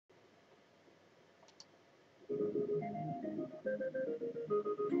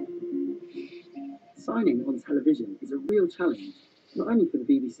Signing on television is a real challenge, not only for the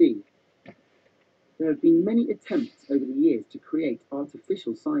BBC. There have been many attempts over the years to create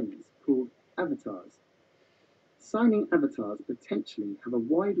artificial signers called avatars. Signing avatars potentially have a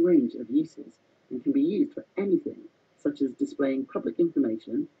wide range of uses and can be used for anything, such as displaying public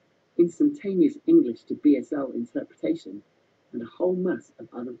information, instantaneous English to BSL interpretation, and a whole mass of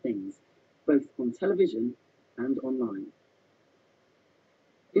other things, both on television and online.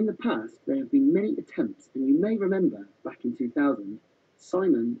 In the past, there have been many attempts, and you may remember, back in 2000,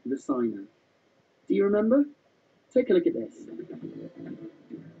 Simon the Signer. Do you remember? Take a look at this.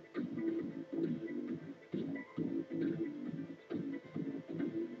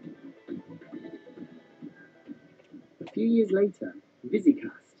 A few years later,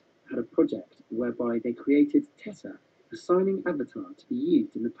 VisiCast had a project whereby they created Tessa, a signing avatar to be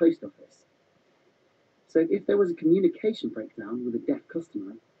used in the post office. So if there was a communication breakdown with a deaf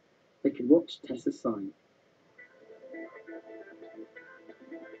customer, they could watch Tessa sign.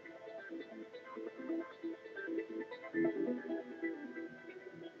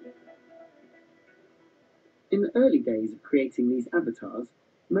 In the early days of creating these avatars,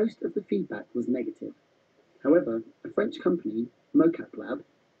 most of the feedback was negative. However, a French company, Mocaplab,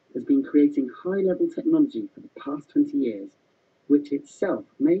 has been creating high-level technology for the past 20 years, which itself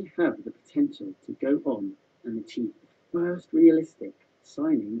may have the potential to go on and achieve the first realistic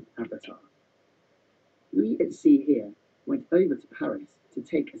signing avatar. We at See Here went over to Paris to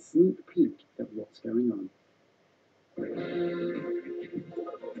take a sneak peek at what's going on.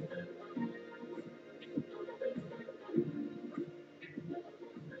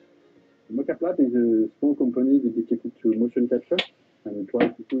 Mocaplab is a small company dedicated to motion capture, and we try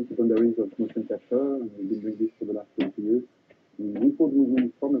to push the boundaries of motion capture, and we've been doing this for the last 20 years. We record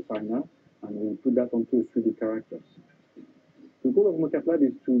movement from a signer, and we put that onto a 3D character. The goal of Mocaplab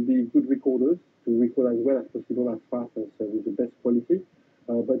is to be good recorders, to record as well as possible, as fast as with the best quality.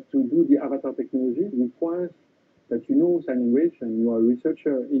 But to do the avatar technology requires that you know sign language and you are a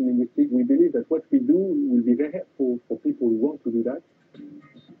researcher in linguistics. We believe that what we do will be very helpful for people who want to do that.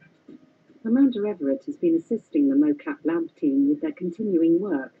 Amanda Everett has been assisting the Mocaplab team with their continuing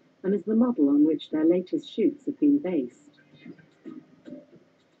work and is the model on which their latest shoots have been based.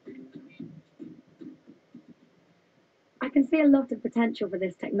 I can see a lot of potential for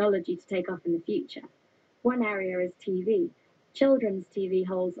this technology to take off in the future. One area is TV. Children's TV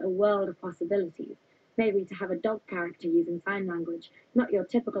holds a world of possibilities. Maybe to have a dog character using sign language, not your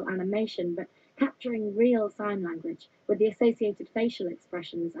typical animation, but capturing real sign language with the associated facial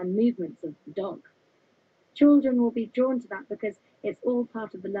expressions and movements of the dog. Children will be drawn to that because it's all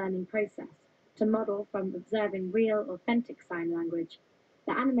part of the learning process, to model from observing real, authentic sign language.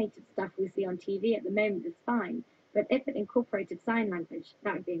 The animated stuff we see on TV at the moment is fine, but if it incorporated sign language,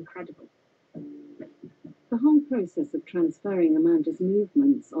 that would be incredible. The whole process of transferring Amanda's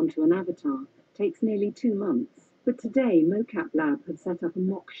movements onto an avatar takes nearly 2 months. But today, Mocaplab have set up a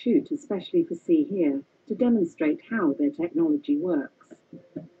mock shoot especially for See Here to demonstrate how their technology works.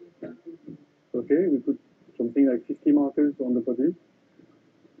 Okay, we put something like 50 markers on the body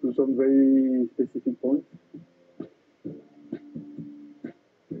to some very specific points.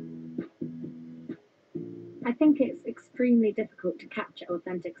 I think it's extremely difficult to capture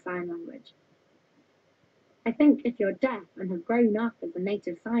authentic sign language. I think if you're deaf and have grown up as a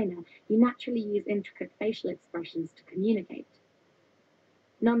native signer, you naturally use intricate facial expressions to communicate.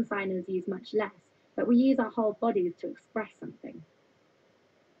 Non-signers use much less, but we use our whole bodies to express something.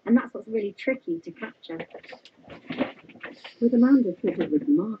 And that's what's really tricky to capture. With Amanda fitted with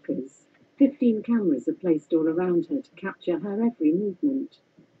markers, 15 cameras are placed all around her to capture her every movement.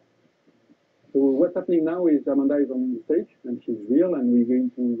 So what's happening now is Amanda is on stage and she's real, and we're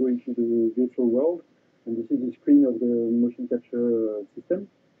going to go into the virtual world. And this is the screen of the motion capture system.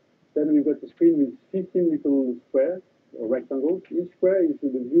 Then we've got a screen with 15 little squares or rectangles. Each square is the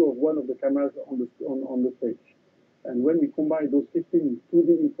view of one of the cameras on the stage. And when we combine those 15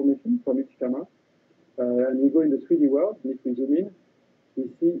 2D information from each camera, and we go in the 3D world, and if we zoom in, we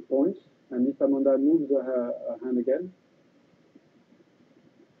see points. And if Amanda moves her hand again,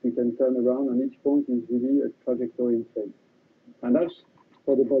 we can turn around, and each point is really a trajectory in space. And that's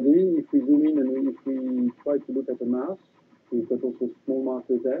for the body. If we zoom in and if we try to look at the mouth, we've got also small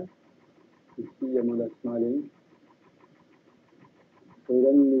markers there. You see Amanda smiling. So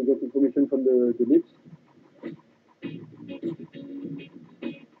then we get information from the lips.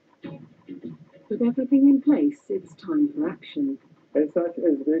 With everything in place, it's time for action.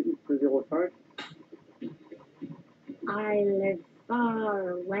 SHSV-05. I live far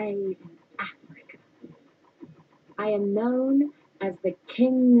away in Africa. I am known as the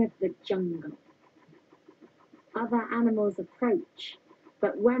king of the jungle. Other animals approach,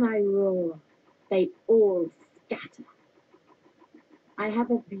 but when I roar, they all scatter. I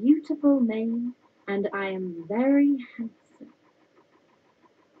have a beautiful mane, and I am very handsome.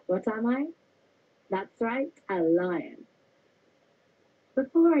 What am I? That's right, a lion.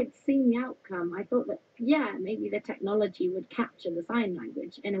 Before I'd seen the outcome, I thought that, yeah, maybe the technology would capture the sign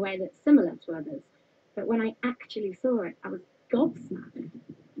language in a way that's similar to others. But when I actually saw it, I was gobsmacked.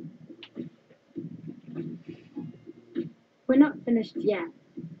 We're not finished yet.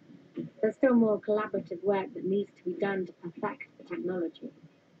 There's still more collaborative work that needs to be done to perfect the technology.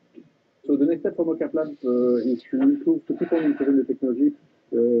 So the next step for Mocaplab is to improve, to keep on improving the technology.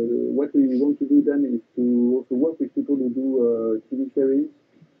 What we want to do then is to also work with people who do TV series,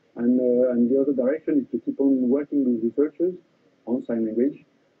 and the other direction is to keep on working with researchers on sign language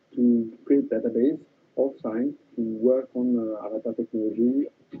to create database of signs to work on avatar technology.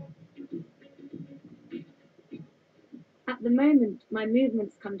 At the moment, my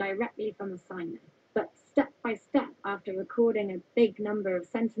movements come directly from a signer, but step by step, after recording a big number of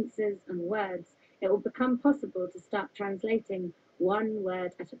sentences and words, it will become possible to start translating one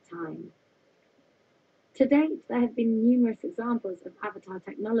word at a time. To date, there have been numerous examples of avatar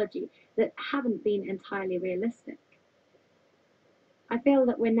technology that haven't been entirely realistic. I feel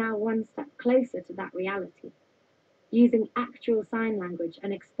that we're now one step closer to that reality. Using actual sign language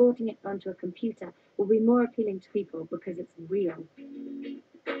and exporting it onto a computer will be more appealing to people because it's real.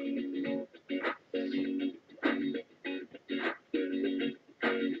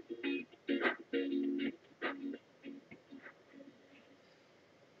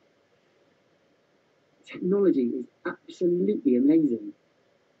 Technology is absolutely amazing,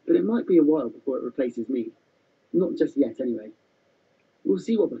 but it might be a while before it replaces me. Not just yet, anyway. We'll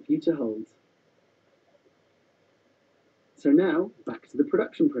see what the future holds. So now, back to the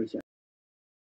production process.